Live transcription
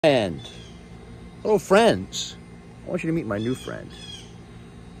And hello, friends. I want you to meet my new friend.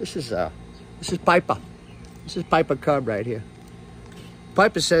 This is Piper. This is Piper Cub right here.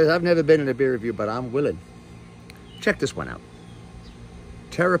 Piper says, I've never been in a beer review, but I'm willing. Check this one out.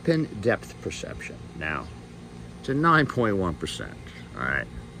 Terrapin Depth Perception. Now, it's a 9.1%. All right.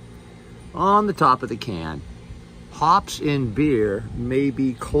 On the top of the can, hops in beer may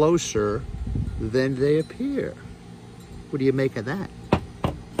be closer than they appear. What do you make of that?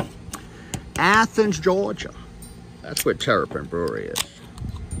 Athens, Georgia. That's where Terrapin Brewery is.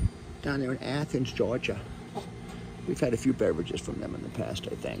 Down there in Athens, Georgia. We've had a few beverages from them in the past,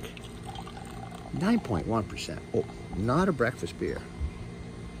 I think. 9.1%. Oh, not a breakfast beer.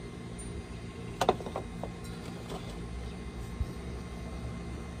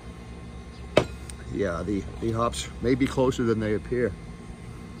 Yeah, the hops may be closer than they appear.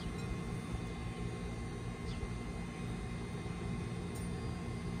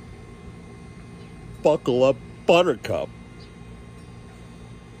 Buckle up, Buttercup.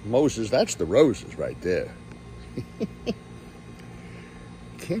 Moses, that's the roses right there.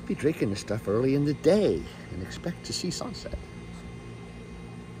 Can't be drinking this stuff early in the day and expect to see sunset.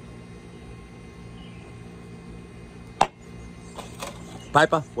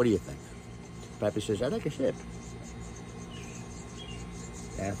 Piper, what do you think? Piper says, I'd like a sip.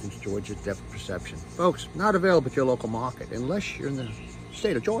 Athens, Georgia, Depth Perception. Folks, not available at your local market unless you're in the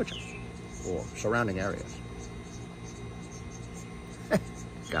state of Georgia or surrounding areas.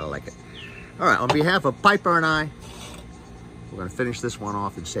 Gotta like it. All right, on behalf of Piper and I, we're gonna finish this one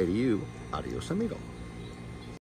off and say to you, adios amigo.